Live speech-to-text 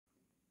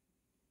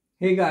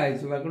Hey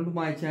guys, welcome to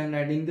my channel,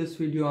 and in this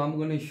video I'm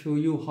going to show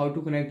you how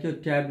to connect your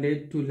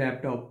tablet to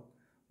laptop.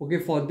 Okay,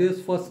 for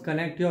this first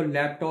connect your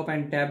laptop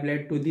and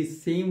tablet to the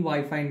same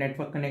Wi-Fi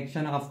network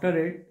connection. After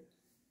it,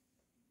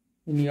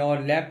 in your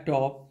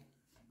laptop,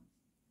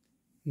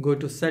 go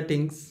to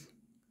settings,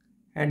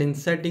 and in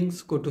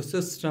settings go to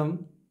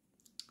system,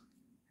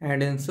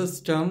 and in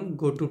system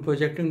go to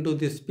projecting to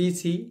this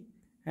PC,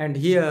 and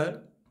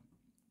here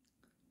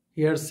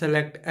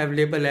select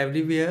available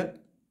everywhere,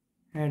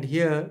 and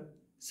here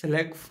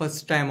select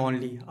first time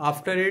only.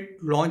 After it,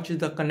 launch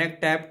the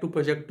connect app to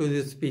project to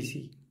this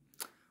PC.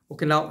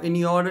 Okay, now in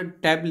your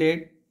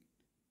tablet,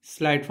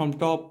 slide from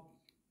top.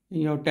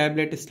 In your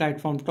tablet,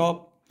 slide from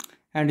top,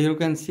 and you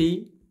can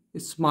see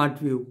smart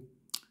view.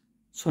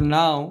 So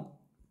now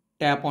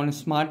tap on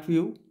smart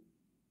view.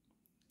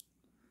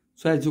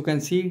 So as you can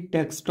see,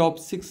 desktop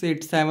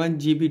 687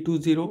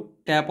 GB20,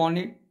 tap on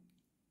it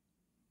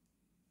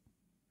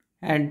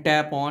and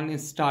tap on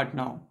start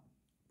now.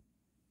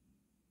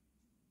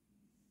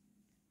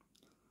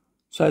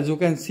 So as you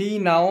can see,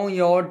 now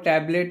your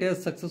tablet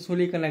is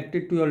successfully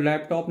connected to your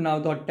laptop. Now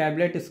the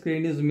tablet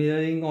screen is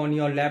mirroring on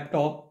your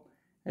laptop,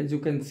 as you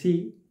can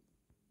see.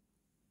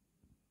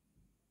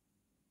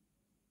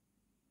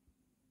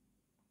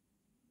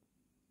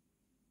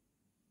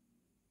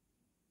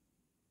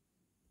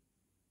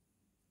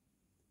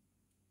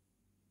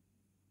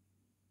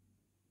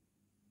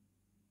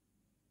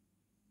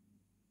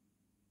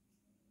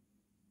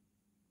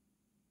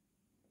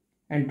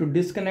 And to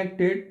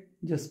disconnect it,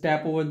 just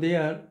tap over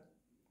there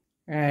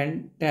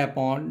and tap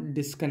on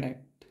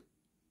disconnect.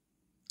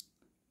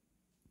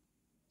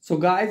 So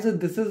guys,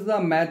 this is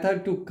the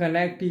method to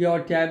connect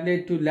your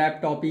tablet to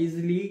laptop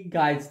easily.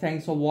 Guys,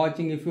 thanks for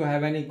watching. If you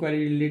have any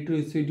query related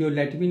to this video,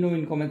 let me know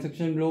in comment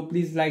section below.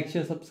 Please like,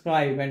 share,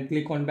 subscribe and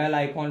click on bell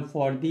icon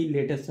for the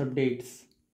latest updates.